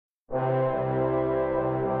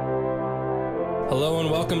Hello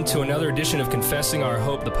and welcome to another edition of Confessing Our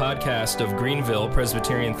Hope, the podcast of Greenville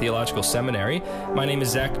Presbyterian Theological Seminary. My name is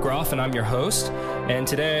Zach Groff and I'm your host. And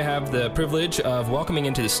today I have the privilege of welcoming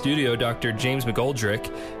into the studio Dr. James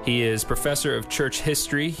McGoldrick. He is professor of church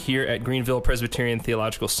history here at Greenville Presbyterian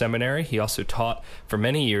Theological Seminary. He also taught for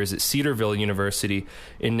many years at Cedarville University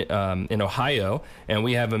in Ohio. And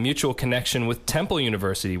we have a mutual connection with Temple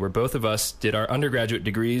University, where both of us did our undergraduate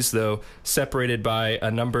degrees, though separated by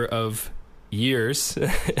a number of years,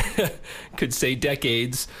 could say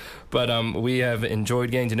decades, but we have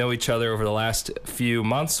enjoyed getting to know each other over the last few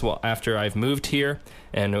months after I've moved here,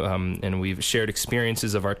 and we've shared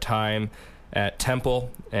experiences of our time at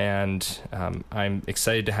Temple, and I'm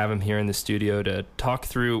excited to have him here in the studio to talk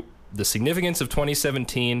through the significance of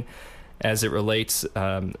 2017 as it relates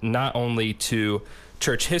not only to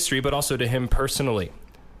church history, but also to him personally.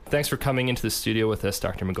 Thanks for coming into the studio with us,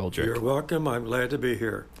 Dr. McGoldrick. You're welcome. I'm glad to be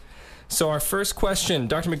here. So our first question,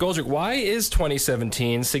 Dr. McGoldrick, why is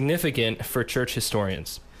 2017 significant for church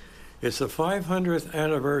historians? It's the 500th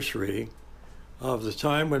anniversary of the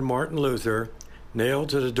time when Martin Luther nailed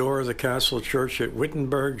to the door of the Castle Church at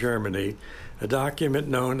Wittenberg, Germany, a document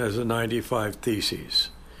known as the 95 Theses.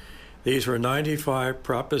 These were 95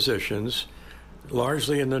 propositions,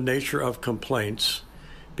 largely in the nature of complaints,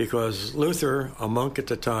 because Luther, a monk at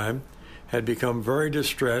the time, had become very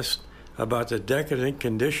distressed about the decadent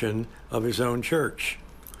condition of his own church.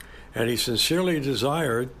 And he sincerely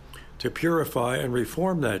desired to purify and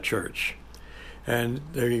reform that church. And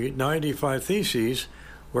the 95 Theses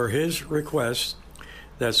were his request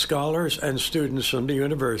that scholars and students from the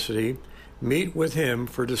university meet with him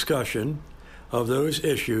for discussion of those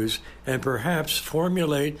issues and perhaps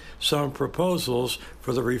formulate some proposals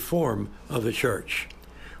for the reform of the church.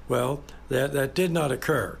 Well, that did not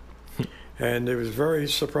occur. And it was very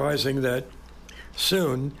surprising that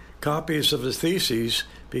soon copies of the theses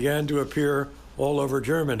began to appear all over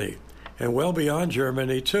Germany, and well beyond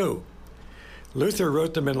Germany, too. Luther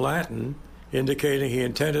wrote them in Latin, indicating he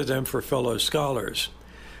intended them for fellow scholars,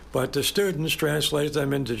 but the students translated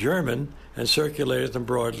them into German and circulated them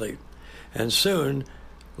broadly. And soon,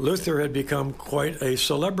 Luther had become quite a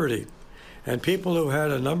celebrity, and people who had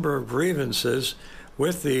a number of grievances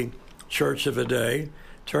with the church of the day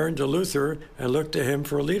turned to Luther and looked to him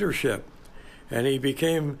for leadership. And he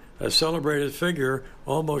became a celebrated figure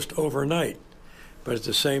almost overnight. But at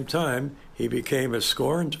the same time, he became a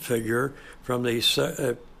scorned figure from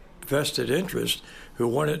the vested interest who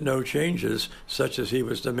wanted no changes such as he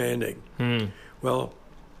was demanding. Well,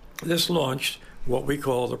 this launched what we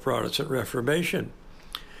call the Protestant Reformation,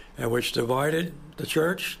 and which divided the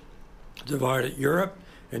church, divided Europe,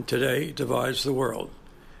 and today divides the world.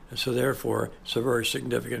 And so therefore, it's a very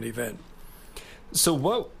significant event. So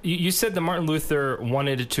what you said that Martin Luther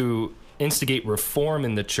wanted to instigate reform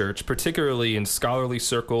in the church, particularly in scholarly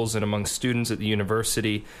circles and among students at the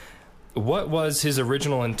university. What was his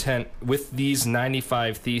original intent with these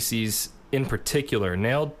 95 Theses in particular,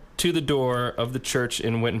 nailed to the door of the church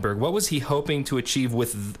in Wittenberg? What was he hoping to achieve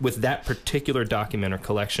with that particular document or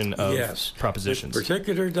collection of propositions? This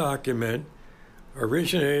particular document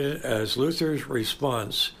originated as Luther's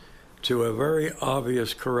response to a very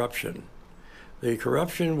obvious corruption. The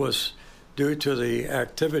corruption was due to the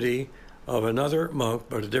activity of another monk,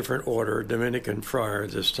 but a different order, Dominican friar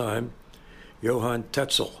this time, Johann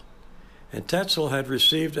Tetzel. And Tetzel had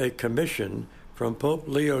received a commission from Pope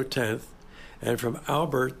Leo X and from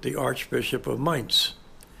Albert, the Archbishop of Mainz.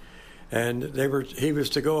 And he was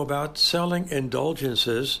to go about selling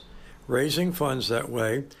indulgences, raising funds that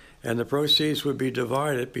way, and the proceeds would be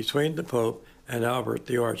divided between the Pope and Albert,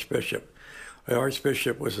 the Archbishop. The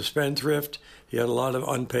Archbishop was a spendthrift. He had a lot of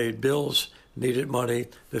unpaid bills, needed money.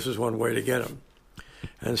 This was one way to get them.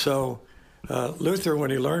 And so Luther, when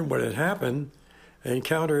he learned what had happened,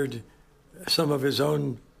 encountered some of his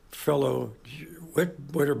own fellow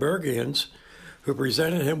Wittenbergians who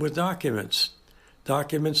presented him with documents.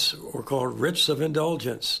 Documents were called writs of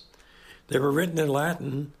indulgence. They were written in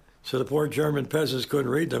Latin, so the poor German peasants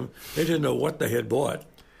couldn't read them. They didn't know what they had bought.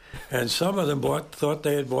 And some of them thought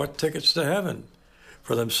they had bought tickets to heaven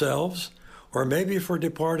for themselves, or maybe for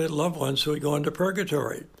departed loved ones who had gone to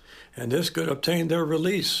purgatory, and this could obtain their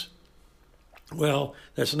release. Well,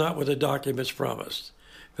 that's not what the documents promised.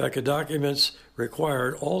 In fact, the documents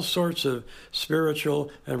required all sorts of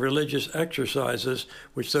spiritual and religious exercises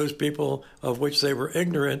which those people of which they were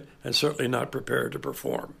ignorant and certainly not prepared to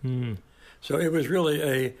perform. So it was really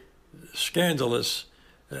a scandalous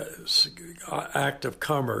act of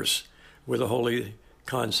commerce with a holy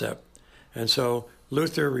concept. And so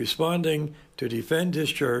Luther responding to defend his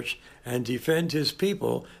church and defend his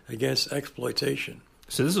people against exploitation.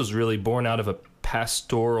 So this was really born out of a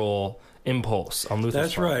pastoral impulse on Luther's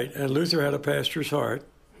That's part. right. And Luther had a pastor's heart,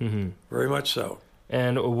 very much so.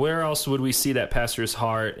 And where else would we see that pastor's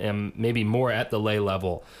heart, and maybe more at the lay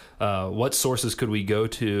level? What sources could we go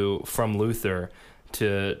to from Luther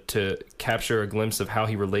to capture a glimpse of how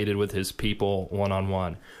he related with his people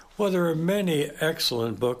one-on-one? Well, there are many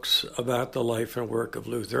excellent books about the life and work of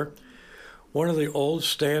Luther. One of the old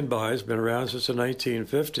standbys, been around since the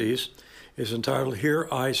 1950s, is entitled Here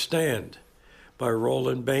I Stand by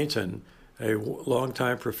Roland Bainton, a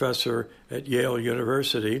longtime professor at Yale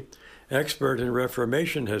University, expert in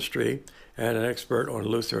Reformation history, and an expert on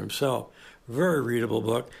Luther himself. Very readable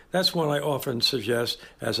book. That's one I often suggest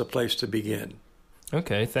as a place to begin.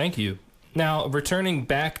 Okay, thank you. Now, returning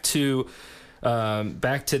back to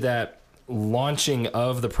that launching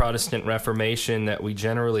of the Protestant Reformation that we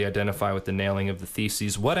generally identify with the nailing of the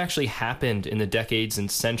theses, what actually happened in the decades and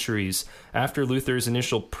centuries after Luther's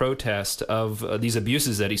initial protest of these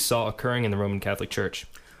abuses that he saw occurring in the Roman Catholic Church?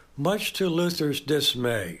 Much to Luther's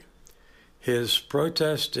dismay, his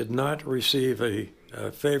protest did not receive a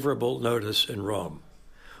favorable notice in Rome.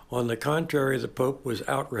 On the contrary, the Pope was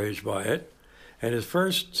outraged by it, and his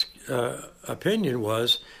first opinion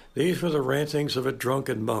was these were the rantings of a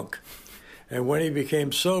drunken monk. And when he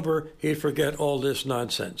became sober, he'd forget all this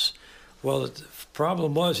nonsense. Well, the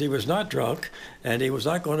problem was he was not drunk, and he was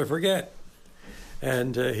not going to forget.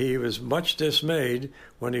 And he was much dismayed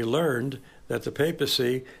when he learned that the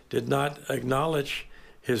papacy did not acknowledge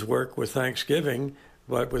his work with thanksgiving,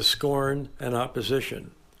 but with scorn and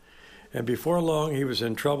opposition. And before long, he was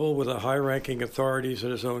in trouble with the high-ranking authorities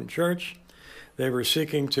in his own church. They were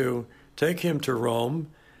seeking to take him to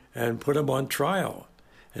Rome and put him on trial.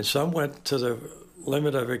 And some went to the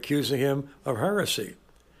limit of accusing him of heresy.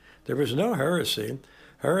 There was no heresy.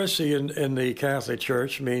 Heresy in the Catholic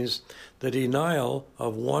Church means the denial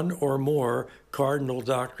of one or more cardinal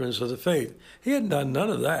doctrines of the faith. He had done none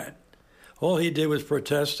of that. All he did was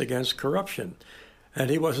protest against corruption. And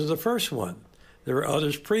he wasn't the first one. There were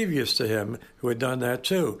others previous to him who had done that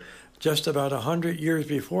too. Just about 100 years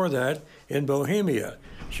before that, in Bohemia,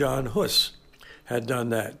 John Hus had done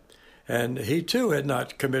that. And he too had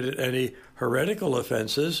not committed any heretical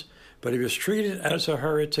offenses, but he was treated as a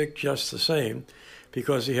heretic just the same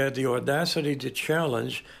because he had the audacity to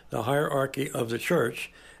challenge the hierarchy of the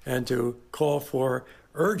church and to call for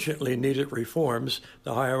urgently needed reforms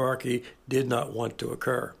the hierarchy did not want to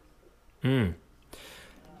occur.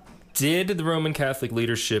 Did the Roman Catholic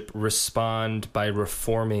leadership respond by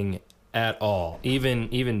reforming at all,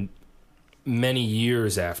 even many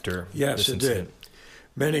years after Yes, this it incident? did.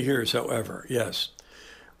 Many years, however, yes.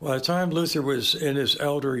 By the time Luther was in his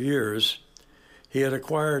elder years, he had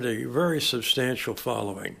acquired a very substantial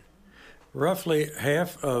following. Roughly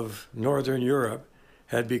half of Northern Europe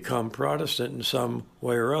had become Protestant in some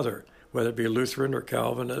way or other, whether it be Lutheran or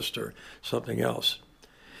Calvinist or something else.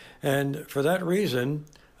 And for that reason,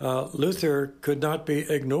 Luther could not be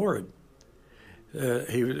ignored.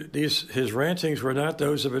 His rantings were not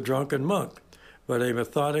those of a drunken monk, but a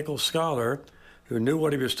methodical scholar who knew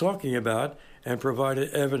what he was talking about and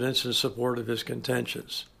provided evidence in support of his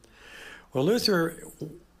contentions. Well, Luther,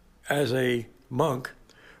 as a monk,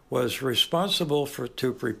 was responsible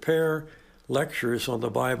to prepare lectures on the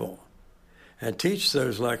Bible and teach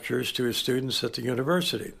those lectures to his students at the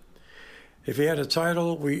university. If he had a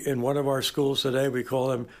title, in one of our schools today, we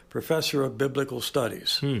call him Professor of Biblical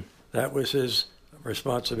Studies. That was his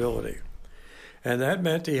responsibility. And that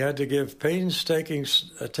meant he had to give painstaking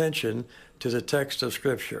attention to the text of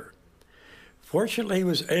Scripture. Fortunately, he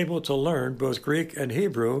was able to learn both Greek and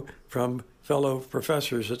Hebrew from fellow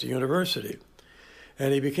professors at the university.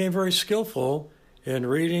 And he became very skillful in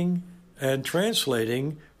reading and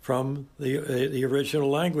translating from the original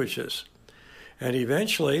languages. And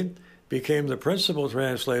eventually became the principal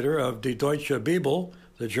translator of Die Deutsche Bibel,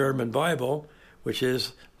 the German Bible, which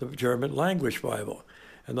is the German language Bible.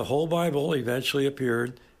 And the whole Bible eventually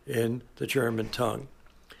appeared in the German tongue.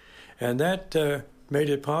 And that made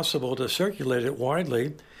it possible to circulate it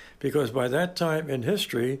widely because by that time in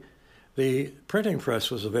history, the printing press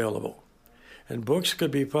was available. And books could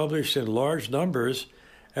be published in large numbers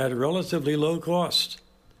at relatively low cost.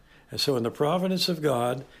 And so in the providence of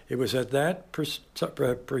God, it was at that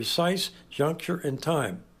precise juncture in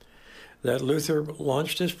time that Luther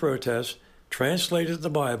launched his protest, translated the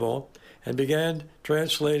Bible, and began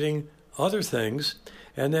translating other things,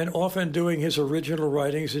 and then often doing his original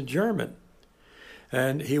writings in German.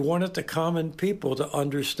 And he wanted the common people to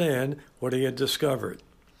understand what he had discovered.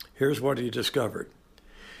 Here's what he discovered.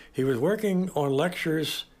 He was working on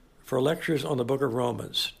lectures on the book of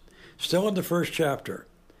Romans, still in the first chapter.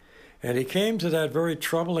 And he came to that very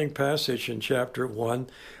troubling passage in chapter 1,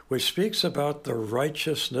 which speaks about the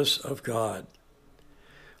righteousness of God.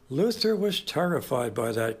 Luther was terrified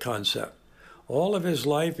by that concept. All of his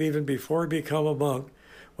life, even before he became a monk,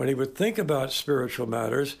 when he would think about spiritual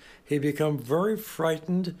matters, he'd become very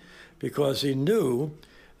frightened because he knew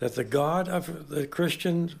that the God of the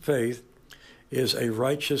Christian faith is a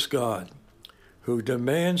righteous God who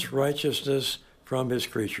demands righteousness from his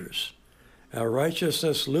creatures. Now,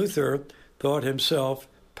 righteousness, Luther thought himself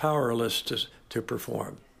powerless to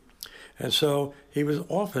perform. And so he was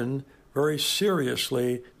often very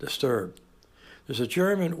seriously disturbed. There's a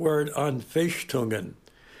German word, Anfechtungen.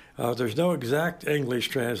 There's no exact English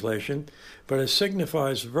translation, but it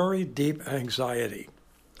signifies very deep anxiety.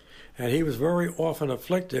 And he was very often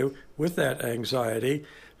afflicted with that anxiety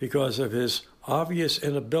because of his obvious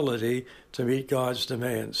inability to meet God's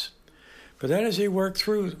demands. But then as he worked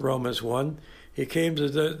through Romans 1, he came to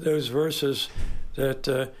those verses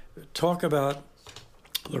that talk about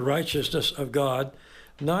the righteousness of God,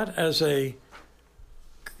 not as a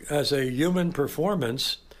human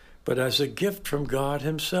performance, but as a gift from God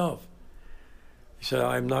himself. He said,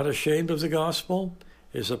 "I am not ashamed of the gospel.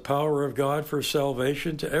 It is the power of God for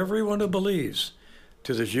salvation to everyone who believes,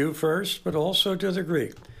 to the Jew first, but also to the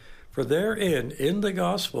Greek. For therein, in the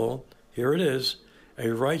gospel, here it is, a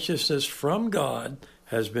righteousness from God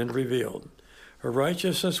has been revealed, a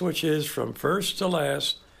righteousness which is from first to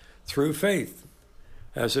last through faith.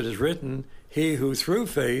 As it is written, he who through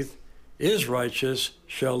faith is righteous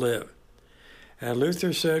shall live." And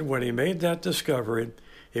Luther said when he made that discovery,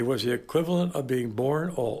 it was the equivalent of being born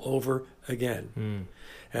all over again.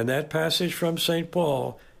 And that passage from St.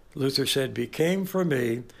 Paul, Luther said, became for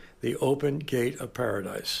me the open gate of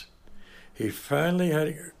paradise. He finally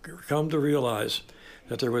had come to realize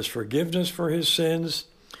that there was forgiveness for his sins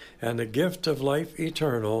and the gift of life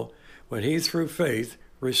eternal when he, through faith,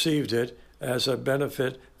 received it as a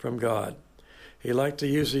benefit from God. He liked to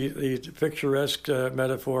use the picturesque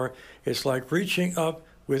metaphor. It's like reaching up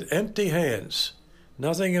with empty hands,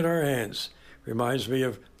 nothing in our hands. Reminds me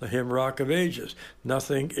of the hymn Rock of Ages.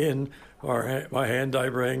 Nothing in my hand I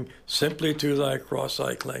bring, simply to thy cross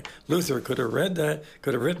I cling. Luther could have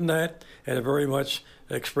written that, and it very much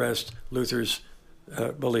expressed Luther's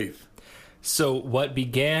belief. So what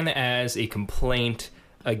began as a complaint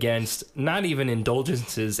against not even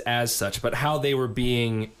indulgences as such, but how they were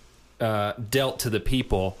being dealt to the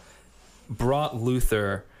people, brought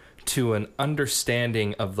Luther to an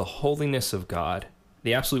understanding of the holiness of God,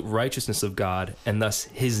 the absolute righteousness of God, and thus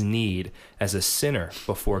his need as a sinner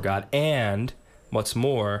before God, and what's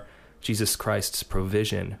more, Jesus Christ's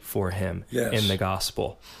provision for him in the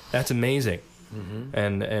gospel. That's amazing.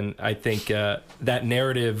 And I think that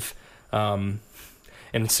narrative,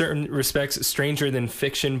 in certain respects, stranger than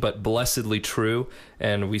fiction, but blessedly true,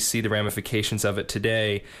 and we see the ramifications of it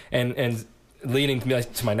today. And leading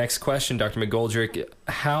to my next question, Dr. McGoldrick,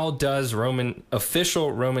 how does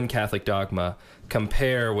official Roman Catholic dogma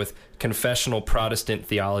compare with confessional Protestant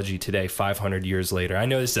theology today, 500 years later? I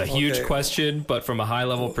know this is a huge question, but from a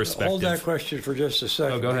high-level perspective. Hold that question for just a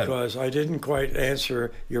second, because I didn't quite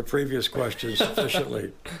answer your previous question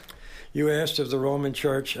sufficiently. You asked if the Roman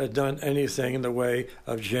Church had done anything in the way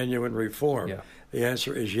of genuine reform. Yeah. The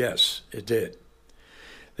answer is yes, it did.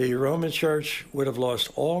 The Roman Church would have lost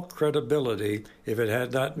all credibility if it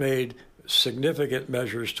had not made significant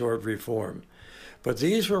measures toward reform. But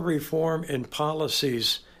these were reform in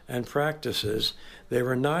policies and practices. They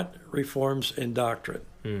were not reforms in doctrine.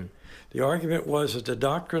 The argument was that the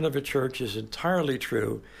doctrine of a church is entirely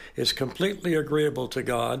true, is completely agreeable to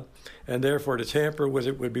God, and therefore to tamper with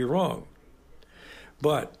it would be wrong.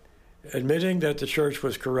 But admitting that the church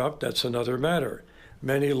was corrupt, that's another matter.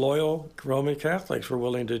 Many loyal Roman Catholics were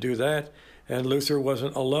willing to do that, and Luther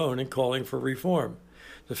wasn't alone in calling for reform.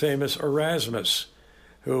 The famous Erasmus,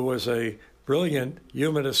 who was a brilliant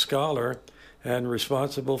humanist scholar and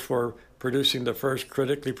responsible for producing the first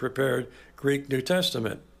critically prepared Greek New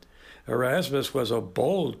Testament. Erasmus was a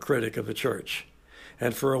bold critic of the church,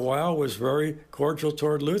 and for a while was very cordial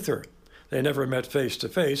toward Luther. They never met face to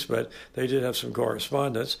face, but they did have some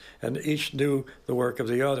correspondence, and each knew the work of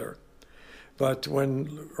the other. But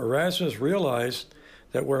when Erasmus realized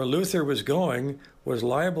that where Luther was going was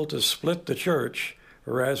liable to split the church,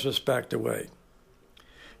 Erasmus backed away.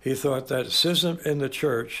 He thought that schism in the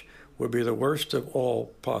church would be the worst of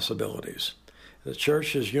all possibilities. The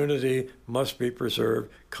church's unity must be preserved,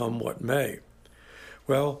 come what may.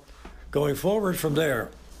 Well, going forward from there,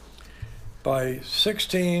 by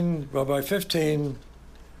 1540,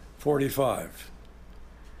 1545.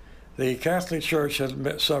 The Catholic Church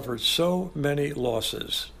had suffered so many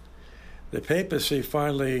losses. The papacy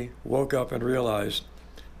finally woke up and realized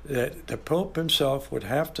that the Pope himself would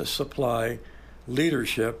have to supply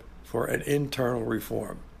leadership for an internal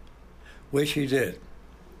reform, which he did.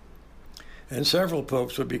 And several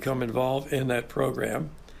popes would become involved in that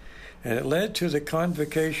program, and it led to the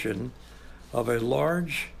convocation of a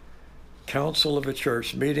large council of a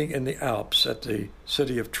church meeting in the Alps at the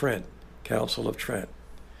city of Trent, Council of Trent.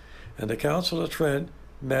 And the Council of Trent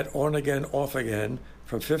met on again, off again,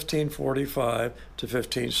 from 1545 to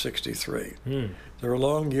 1563. There were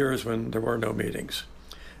long years when there were no meetings.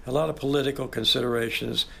 A lot of political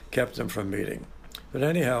considerations kept them from meeting. But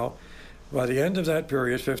anyhow, by the end of that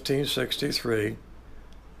period, 1563,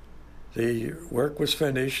 the work was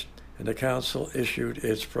finished and the council issued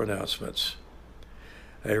its pronouncements.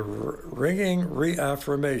 A ringing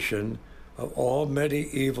reaffirmation of all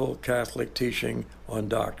medieval Catholic teaching on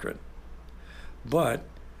doctrine, but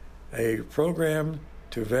a program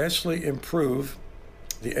to vastly improve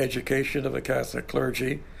the education of the Catholic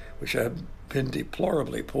clergy, which had been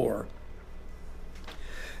deplorably poor,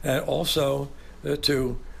 and also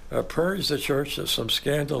to purge the church of some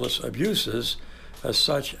scandalous abuses,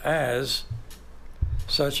 such as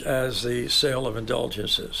the sale of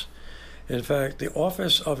indulgences. In fact, the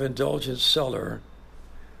office of indulgence seller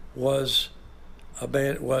was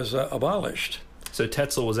abolished. So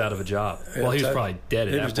Tetzel was out of a job. Well, he was probably dead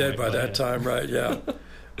at that point. He was dead by that time, right, yeah.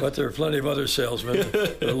 But there are plenty of other salesmen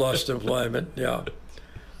who lost employment, yeah.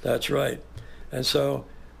 That's right. And so,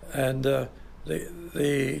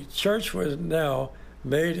 the church was now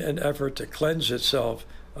made an effort to cleanse itself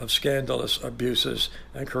of scandalous abuses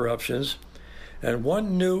and corruptions, and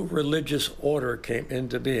one new religious order came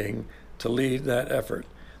into being to lead that effort,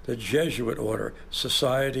 the Jesuit order,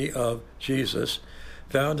 Society of Jesus,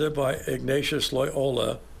 founded by Ignatius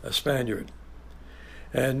Loyola, a Spaniard.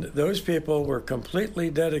 And those people were completely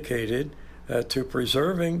dedicated to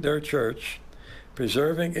preserving their church,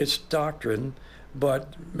 preserving its doctrine,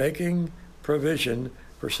 but making provision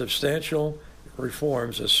for substantial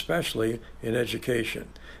reforms, especially in education,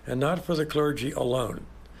 and not for the clergy alone,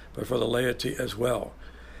 but for the laity as well.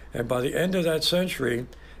 And by the end of that century,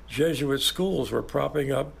 Jesuit schools were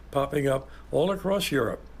popping up all across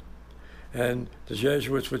Europe. And the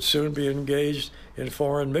Jesuits would soon be engaged in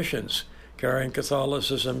foreign missions, carrying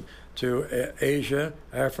Catholicism to Asia,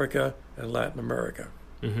 Africa, and Latin America.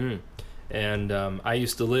 Mm-hmm. And I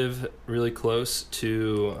used to live really close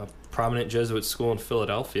to a prominent Jesuit school in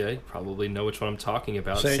Philadelphia. You probably know which one I'm talking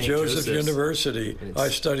about. St. Joseph's University. I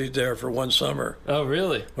studied there for one summer. Oh,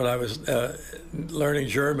 really? When I was learning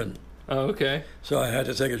German. Oh, okay. So I had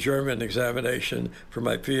to take a German examination for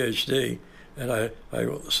my PhD, and I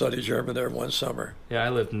studied German there one summer. Yeah, I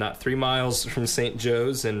lived not 3 miles from St.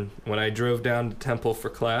 Joe's, and when I drove down to Temple for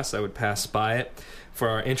class, I would pass by it. For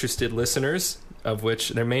our interested listeners, of which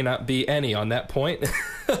there may not be any on that point.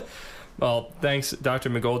 Well, thanks, Dr.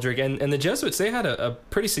 McGoldrick. And the Jesuits, they had a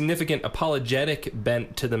pretty significant apologetic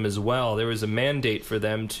bent to them as well. There was a mandate for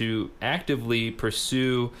them to actively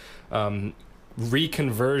pursue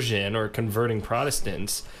reconversion or converting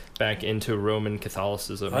Protestants back into Roman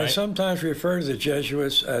Catholicism. Right? I sometimes refer to the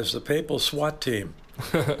Jesuits as the papal SWAT team.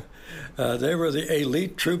 They were the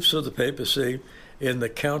elite troops of the papacy in the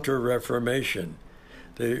Counter-Reformation.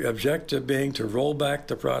 The objective being to roll back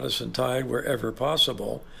the Protestant tide wherever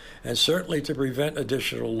possible, and certainly to prevent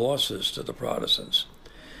additional losses to the Protestants.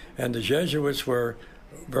 And the Jesuits were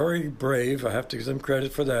very brave. I have to give them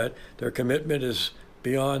credit for that. Their commitment is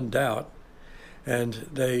beyond doubt. And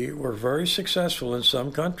they were very successful in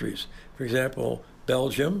some countries. For example,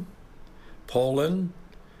 Belgium, Poland,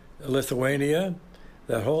 Lithuania,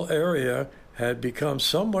 that whole area had become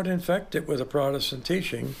somewhat infected with the Protestant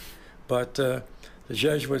teaching, but the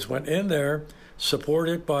Jesuits went in there,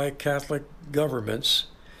 supported by Catholic governments,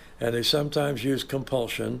 and they sometimes used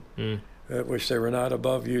compulsion, which they were not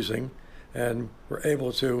above using, and were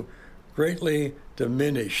able to greatly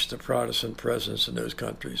diminish the Protestant presence in those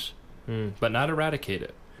countries. But not eradicate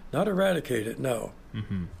it. Not eradicate it, no.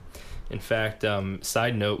 Mm-hmm. In fact,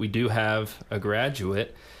 side note, we do have a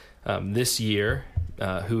graduate this year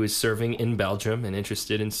who is serving in Belgium and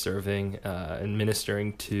interested in serving and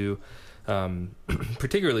ministering to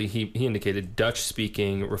particularly, he indicated,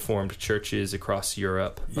 Dutch-speaking Reformed churches across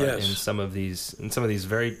Europe. Yes. In some of these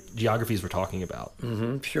very geographies we're talking about.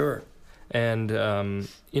 Mm-hmm, sure. And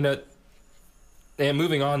and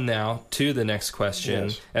moving on now to the next question,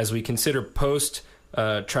 yes. as we consider post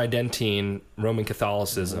Tridentine Roman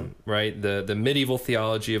Catholicism, right? The medieval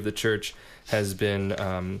theology of the church has been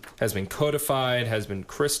codified, has been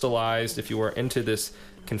crystallized. If you were into this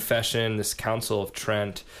confession, this Council of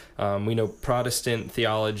Trent, we know Protestant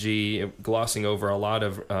theology, glossing over a lot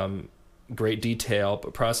of great detail,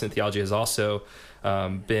 but Protestant theology has also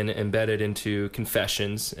been embedded into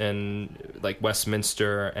confessions, and like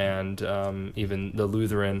Westminster and even the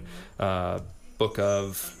Lutheran Book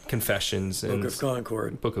of Confessions and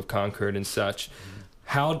Book of Concord and such.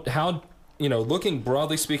 How looking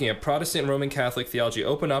broadly speaking at Protestant and Roman Catholic theology,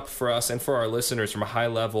 open up for us and for our listeners from a high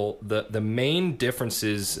level the main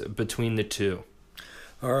differences between the two.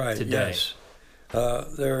 All right. Today. Yes.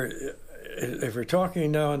 If we're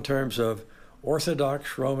talking now in terms of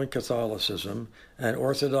Orthodox Roman Catholicism and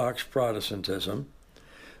Orthodox Protestantism,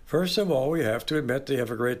 first of all, we have to admit they have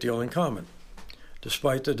a great deal in common.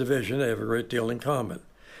 Despite the division, they have a great deal in common.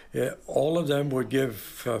 All of them would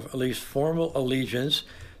give at least formal allegiance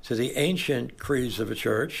to the ancient creeds of the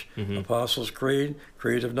church, Apostles' Creed,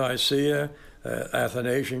 Creed of Nicaea,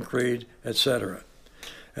 Athanasian Creed, etc.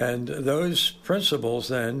 And those principles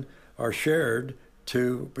then are shared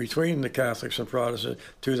between the Catholics and Protestants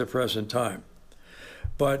to the present time.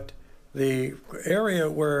 But the area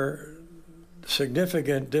where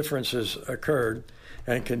significant differences occurred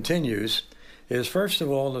and continues is, first of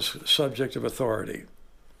all, the subject of authority.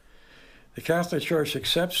 The Catholic Church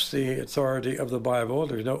accepts the authority of the Bible.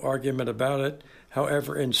 There's no argument about it,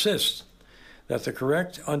 however, insists that the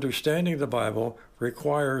correct understanding of the Bible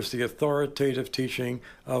requires the authoritative teaching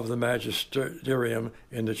of the magisterium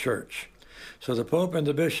in the Church. So the Pope and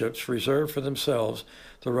the bishops reserve for themselves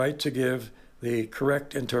the right to give the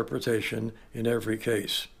correct interpretation in every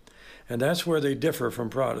case. And that's where they differ from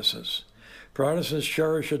Protestants. Protestants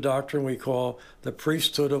cherish a doctrine we call the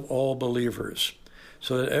priesthood of all believers,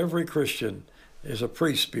 so that every Christian is a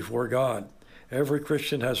priest before God. Every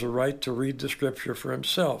Christian has a right to read the Scripture for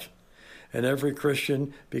himself, and every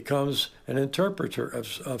Christian becomes an interpreter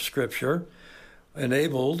of Scripture,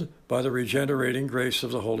 enabled by the regenerating grace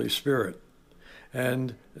of the Holy Spirit.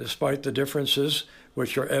 And despite the differences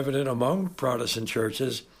which are evident among Protestant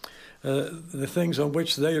churches, the things on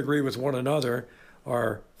which they agree with one another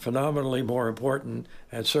are phenomenally more important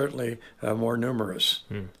and certainly more numerous.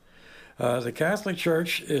 The Catholic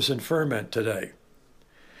Church is in ferment today.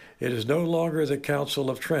 It is no longer the Council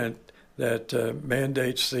of Trent that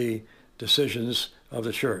mandates the decisions of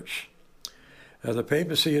the Church. The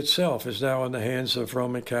papacy itself is now in the hands of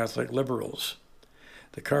Roman Catholic liberals.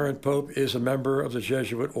 The current Pope is a member of the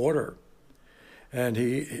Jesuit order, and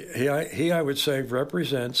he I would say,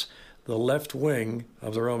 represents the left wing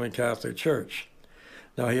of the Roman Catholic Church.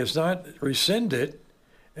 Now, he has not rescinded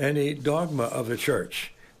any dogma of the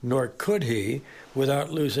Church, nor could he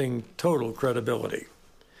without losing total credibility,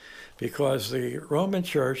 because the Roman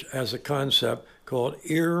Church has a concept called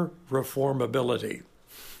irreformability,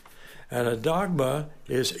 and a dogma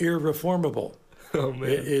is irreformable. Oh, man.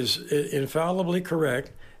 It is infallibly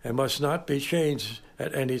correct and must not be changed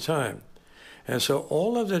at any time. And so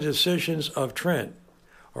all of the decisions of Trent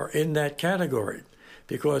are in that category,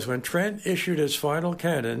 because when Trent issued its final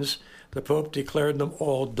canons, the Pope declared them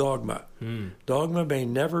all dogma. Dogma may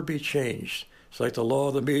never be changed. It's like the law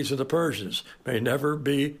of the Medes and the Persians, may never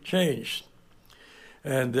be changed.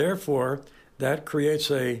 And therefore, that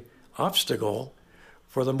creates an obstacle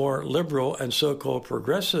for the more liberal and so-called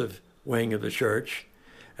progressive wing of the Church.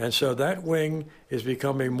 And so that wing is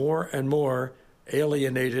becoming more and more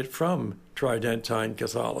alienated from Tridentine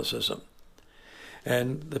Catholicism.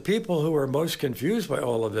 And the people who are most confused by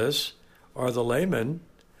all of this are the laymen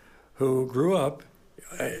who grew up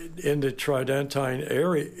in the Tridentine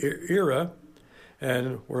era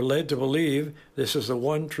and were led to believe this is the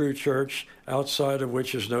one true church outside of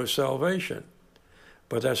which is no salvation.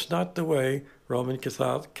 But that's not the way Roman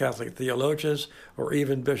Catholic theologians or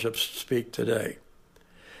even bishops speak today.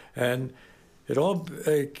 And it all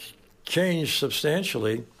changed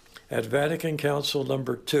substantially at Vatican Council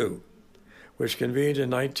number 2, which convened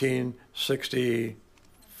in 62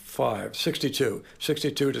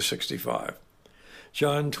 to 65.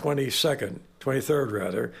 John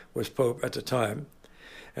 23rd was Pope at the time,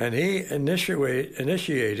 and he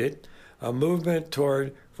initiated a movement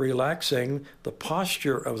toward relaxing the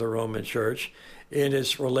posture of the Roman Church in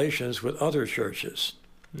its relations with other churches.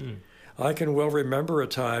 I can well remember a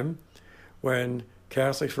time when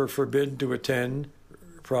Catholics were forbidden to attend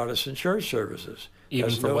Protestant church services.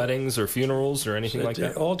 Even for weddings or funerals or anything like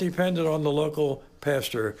that? It all depended on the local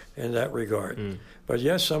pastor in that regard. But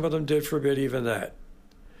yes, some of them did forbid even that.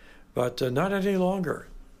 But not any longer.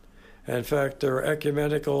 In fact, there are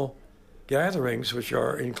ecumenical gatherings which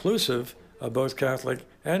are inclusive of both Catholic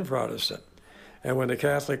and Protestant. And when the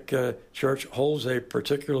Catholic Church holds a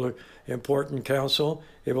particular important council,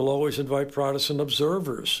 it will always invite Protestant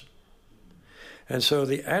observers. And so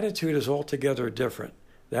the attitude is altogether different.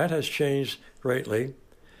 That has changed greatly,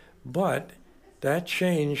 but that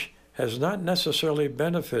change has not necessarily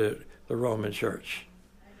benefited the Roman Church.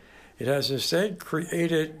 It has instead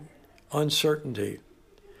created uncertainty,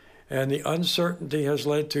 and the uncertainty has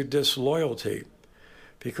led to disloyalty,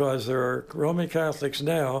 because there are Roman Catholics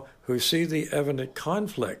now who see the evident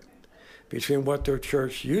conflict between what their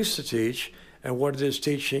church used to teach and what it is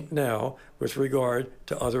teaching now with regard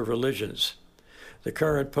to other religions. The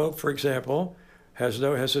current Pope, for example, has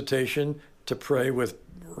no hesitation to pray with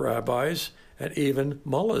rabbis and even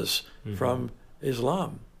mullahs from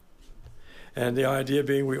Islam. And the idea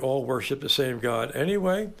being we all worship the same God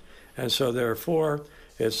anyway, and so therefore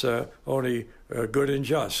it's only good and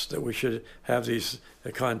just that we should have these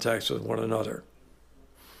contacts with one another.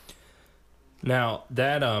 Now,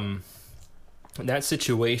 that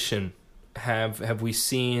situation, have we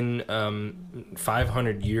seen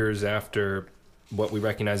 500 years after what we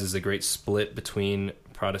recognize as the great split between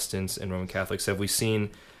Protestants and Roman Catholics, have we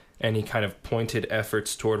seen any kind of pointed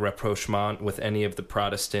efforts toward rapprochement with any of the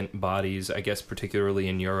Protestant bodies, I guess particularly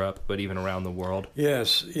in Europe, but even around the world?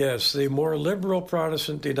 Yes. The more liberal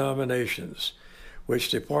Protestant denominations,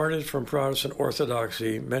 which departed from Protestant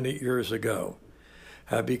orthodoxy many years ago,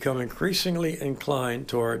 have become increasingly inclined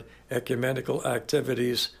toward ecumenical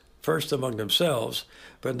activities, first among themselves,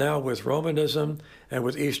 but now with Romanism and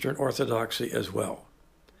with Eastern Orthodoxy as well.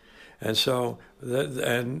 And so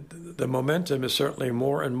the momentum is certainly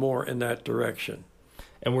more and more in that direction.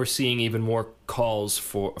 And we're seeing even more calls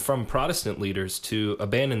from Protestant leaders to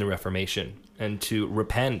abandon the Reformation and to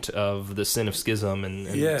repent of the sin of schism. And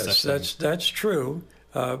yes, that's true.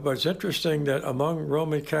 But it's interesting that among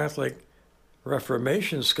Roman Catholic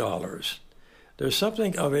Reformation scholars, there's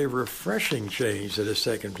something of a refreshing change that has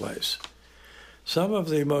taken place. Some of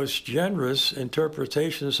the most generous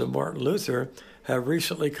interpretations of Martin Luther have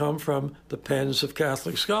recently come from the pens of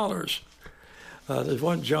Catholic scholars. There's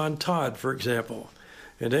one, John Todd, for example.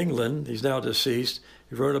 In England, he's now deceased.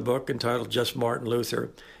 He wrote a book entitled Just Martin Luther.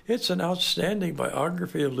 It's an outstanding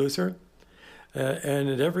biography of Luther. And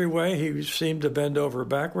in every way, he seemed to bend over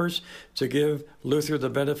backwards to give Luther the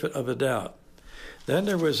benefit of the doubt. Then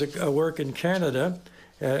there was a work in Canada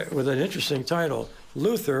with an interesting title,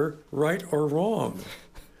 Luther, Right or Wrong,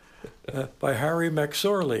 by Harry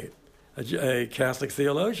McSorley, a Catholic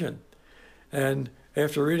theologian. And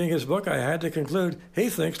after reading his book, I had to conclude he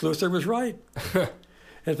thinks Luther was right.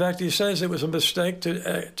 In fact, he says it was a mistake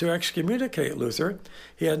to excommunicate Luther.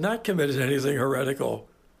 He had not committed anything heretical.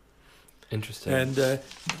 Interesting. And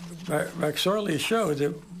McSorley showed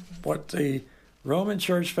that what the Roman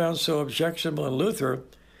Church found so objectionable in Luther,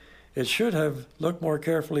 it should have looked more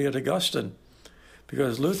carefully at Augustine,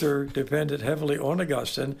 because Luther depended heavily on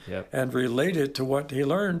Augustine and related to what he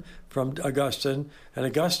learned from Augustine. And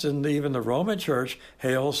Augustine, even the Roman Church,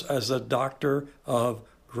 hails as the doctor of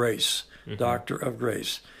grace, doctor of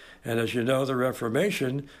grace. And as you know, the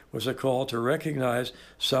Reformation was a call to recognize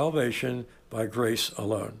salvation by grace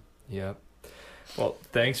alone. Yep. Well,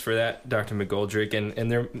 thanks for that, Dr. McGoldrick.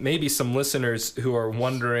 And there may be some listeners who are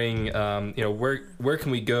wondering, where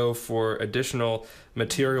can we go for additional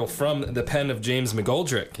material from the pen of James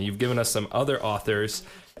McGoldrick? You've given us some other authors.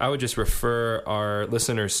 I would just refer our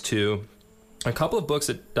listeners to a couple of books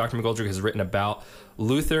that Dr. McGoldrick has written about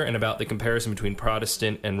Luther and about the comparison between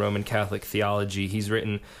Protestant and Roman Catholic theology. He's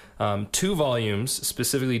written 2 volumes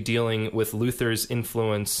specifically dealing with Luther's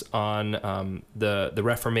influence on the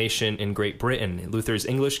Reformation in Great Britain, Luther's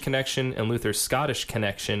English connection and Luther's Scottish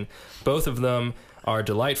connection. Both of them are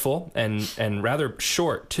delightful and rather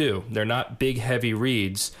short, too. They're not big, heavy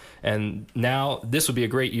reads. And now this would be a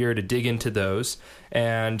great year to dig into those.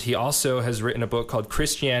 And he also has written a book called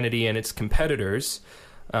Christianity and Its Competitors,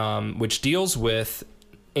 which deals with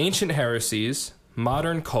ancient heresies,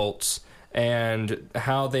 modern cults, and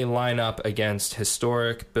how they line up against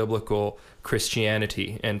historic biblical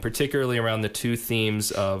Christianity, and particularly around the 2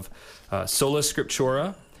 themes of sola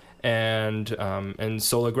scriptura and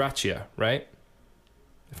sola gratia, right?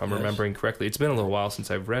 If I'm remembering correctly. It's been a little while since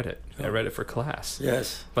I've read it. I read it for class.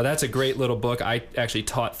 Yes. But that's a great little book. I actually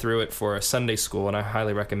taught through it for a Sunday school, and I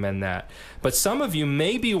highly recommend that. But some of you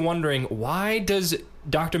may be wondering, why does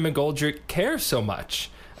Dr. McGoldrick care so much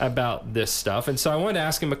about this stuff? And so I wanted to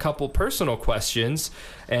ask him a couple personal questions,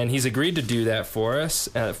 and he's agreed to do that for us.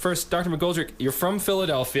 First, Dr. McGoldrick, you're from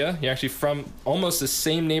Philadelphia. You're actually from almost the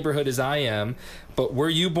same neighborhood as I am, but were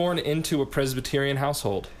you born into a Presbyterian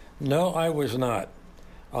household? No, I was not.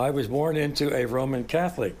 I was born into a Roman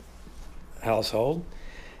Catholic household,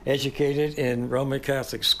 educated in Roman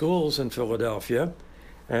Catholic schools in Philadelphia,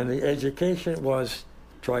 and the education was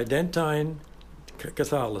Tridentine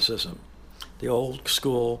Catholicism, the old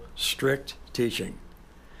school, strict teaching.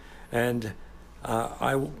 And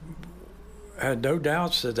I had no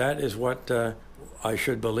doubts that that is what I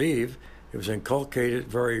should believe. It was inculcated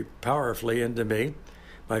very powerfully into me.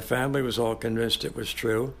 My family was all convinced it was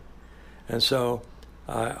true. And so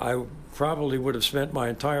I probably would have spent my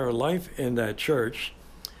entire life in that church,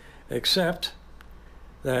 except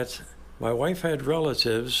that my wife had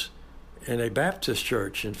relatives in a Baptist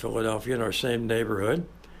church in Philadelphia in our same neighborhood,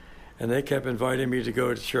 and they kept inviting me to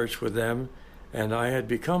go to church with them, and I had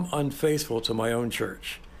become unfaithful to my own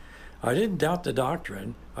church. I didn't doubt the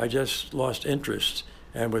doctrine, I just lost interest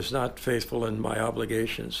and was not faithful in my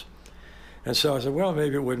obligations. And so I said, well,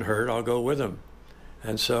 maybe it wouldn't hurt, I'll go with them.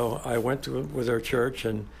 And so I went with their church,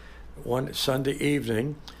 and one Sunday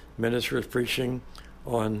evening, the minister was preaching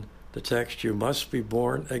on the text, "You must be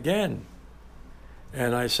born again."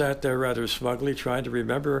 And I sat there rather smugly trying to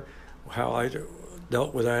remember how I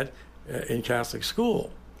dealt with that in Catholic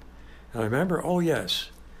school. And I remember, oh yes,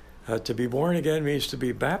 to be born again means to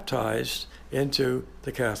be baptized into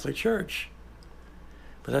the Catholic Church.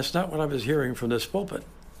 But that's not what I was hearing from this pulpit.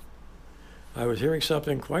 I was hearing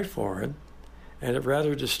something quite foreign, and it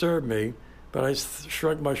rather disturbed me, but I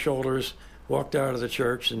shrugged my shoulders, walked out of the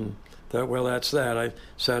church, and thought, well, that's that. I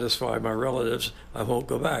satisfied my relatives. I won't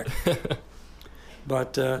go back.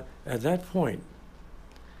 But at that point,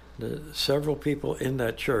 several people in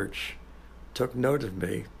that church took note of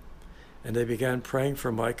me, and they began praying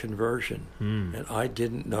for my conversion, and I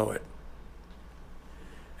didn't know it.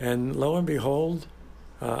 And lo and behold,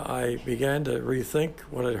 I began to rethink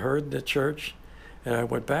what I'd heard in the church, and I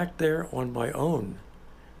went back there on my own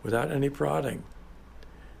without any prodding.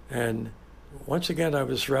 And once again, I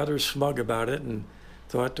was rather smug about it and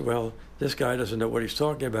thought, well, this guy doesn't know what he's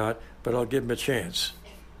talking about, but I'll give him a chance.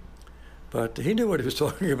 But he knew what he was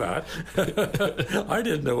talking about. I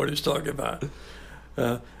didn't know what he was talking about.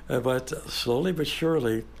 But slowly but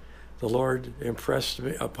surely, the Lord impressed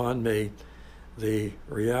upon me the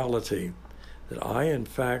reality that I, in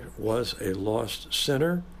fact, was a lost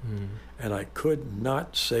sinner, and I could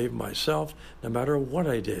not save myself no matter what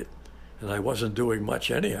I did. And I wasn't doing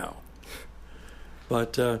much anyhow.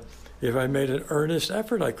 But if I made an earnest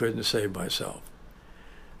effort, I couldn't save myself.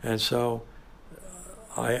 And so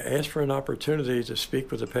I asked for an opportunity to speak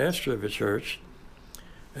with the pastor of the church,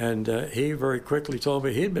 and he very quickly told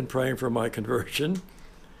me he'd been praying for my conversion,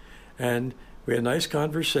 and we had a nice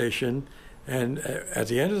conversation, and at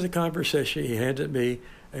the end of the conversation, he handed me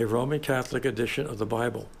a Roman Catholic edition of the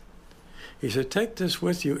Bible. He said, take this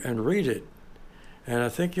with you and read it, and I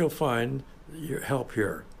think you'll find your help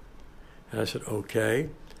here. And I said, okay,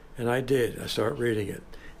 and I did. I started reading it.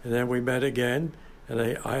 And then we met again, and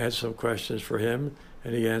I had some questions for him,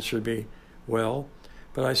 and he answered me well.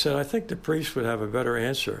 But I said, I think the priest would have a better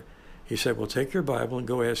answer. He said, well, take your Bible and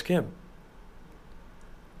go ask him.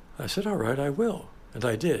 I said, all right, I will. And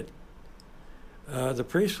I did. The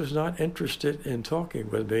priest was not interested in talking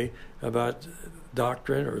with me about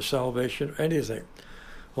doctrine or salvation or anything.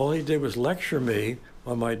 All he did was lecture me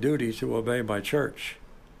on my duty to obey my church.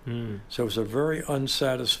 So it was a very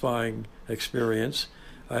unsatisfying experience.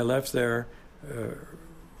 I left there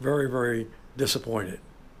very, very disappointed.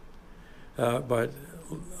 But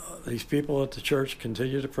these people at the church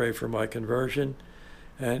continued to pray for my conversion,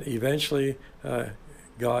 and eventually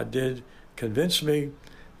God did convince me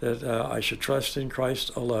that I should trust in Christ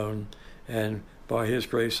alone, and by His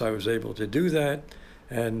grace I was able to do that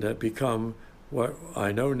and become what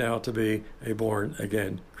I know now to be a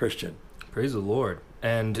born-again Christian. Praise the Lord.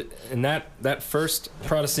 And in that first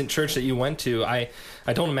Protestant church that you went to, I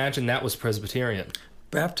don't imagine that was Presbyterian.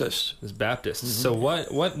 Baptist. It was Baptist. So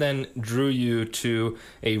what then drew you to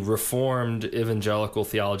a Reformed evangelical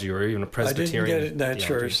theology or even a Presbyterian I didn't get it in that theology?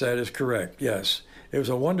 church, that is correct, yes. It was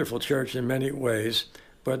a wonderful church in many ways,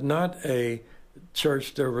 but not a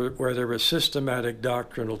church where there was systematic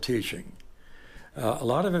doctrinal teaching. A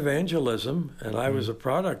lot of evangelism, and I was a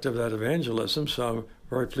product of that evangelism, so I'm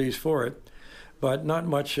very pleased for it, but not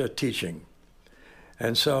much teaching.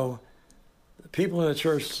 And so the people in the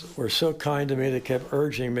church were so kind to me, they kept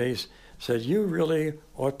urging me, said, you really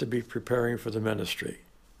ought to be preparing for the ministry.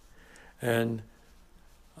 And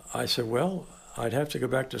I said, well, I'd have to go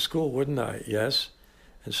back to school, wouldn't I? Yes.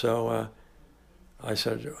 And so I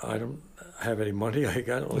said, I don't have any money. I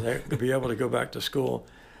don't be able to go back to school.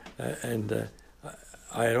 And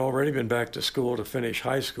I had already been back to school to finish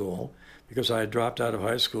high school because I had dropped out of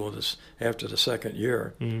high school after the second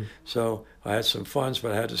year. So I had some funds,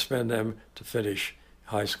 but I had to spend them to finish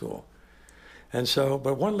high school. And so,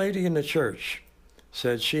 but one lady in the church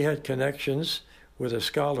said she had connections with a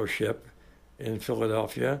scholarship in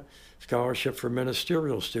Philadelphia, scholarship for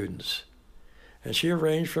ministerial students. And she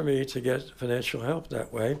arranged for me to get financial help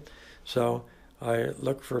that way. So I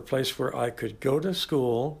looked for a place where I could go to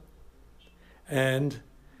school and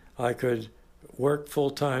I could work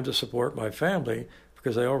full-time to support my family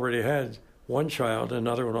because I already had one child and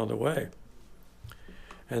another one on the way.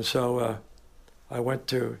 And so I went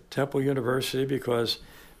to Temple University because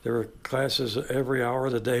there were classes every hour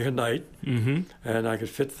of the day and night, and I could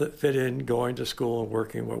fit in going to school and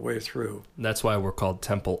working my way through. That's why we're called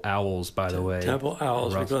Temple Owls, by the way. Temple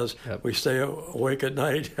Owls, because we stay awake at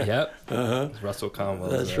night. Yep. Russell Conwell.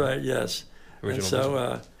 That's right, yes. Original.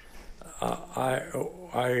 And so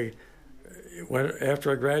I went,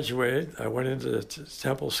 after I graduated, I went into the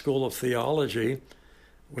Temple School of Theology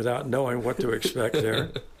without knowing what to expect there.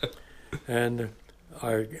 And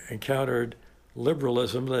I encountered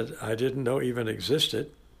liberalism that I didn't know even existed,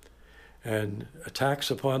 and attacks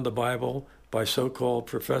upon the Bible by so-called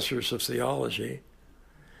professors of theology,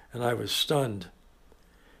 and I was stunned.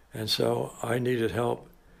 And so I needed help.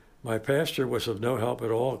 My pastor was of no help at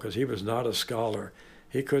all because he was not a scholar.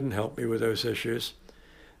 He couldn't help me with those issues.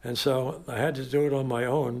 And so I had to do it on my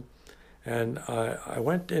own, and I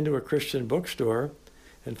went into a Christian bookstore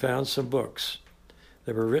and found some books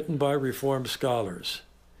that were written by Reformed scholars.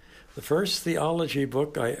 The first theology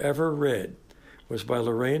book I ever read was by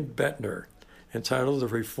Lorraine Bettner, entitled The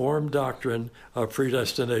Reformed Doctrine of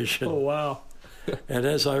Predestination. Oh, wow. And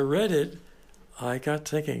as I read it, I got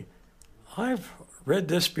thinking, I've read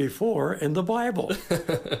this before in the Bible.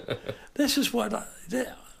 This is what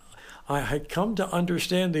I had come to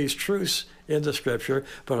understand these truths in the Scripture,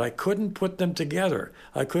 but I couldn't put them together.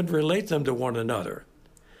 I couldn't relate them to one another.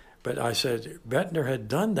 But I said, Bettner had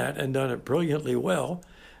done that and done it brilliantly well.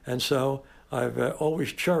 And so I've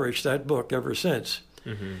always cherished that book ever since.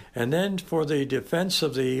 And then for the defense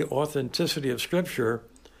of the authenticity of Scripture,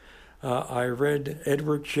 I read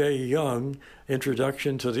Edward J. Young,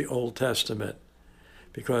 Introduction to the Old Testament,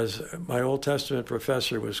 because my Old Testament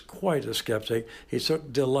professor was quite a skeptic. He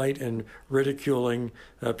took delight in ridiculing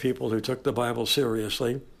people who took the Bible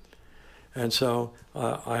seriously. And so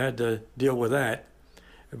I had to deal with that.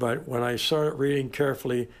 But when I started reading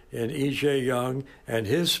carefully in E.J. Young and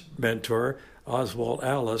his mentor, Oswald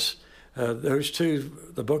Alice,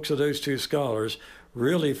 the books of those two scholars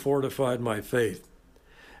really fortified my faith.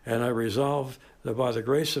 And I resolved that by the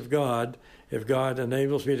grace of God, if God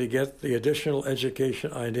enables me to get the additional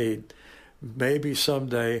education I need, maybe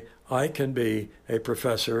someday I can be a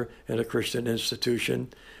professor in a Christian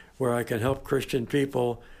institution where I can help Christian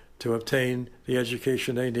people to obtain the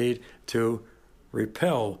education they need to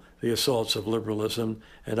repel the assaults of liberalism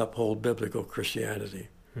and uphold biblical Christianity.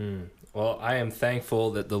 Well, I am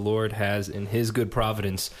thankful that the Lord has, in His good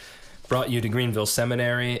providence, brought you to Greenville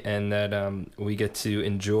Seminary, and that we get to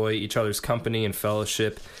enjoy each other's company and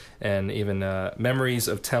fellowship, and even memories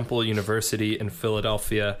of Temple University in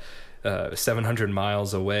Philadelphia, 700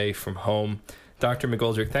 miles away from home. Dr.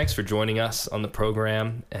 McGoldrick, thanks for joining us on the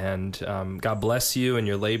program, and God bless you and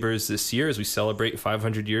your labors this year as we celebrate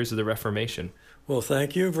 500 years of the Reformation. Well,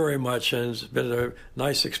 thank you very much, and it's been a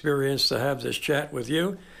nice experience to have this chat with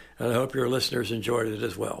you, and I hope your listeners enjoyed it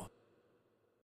as well.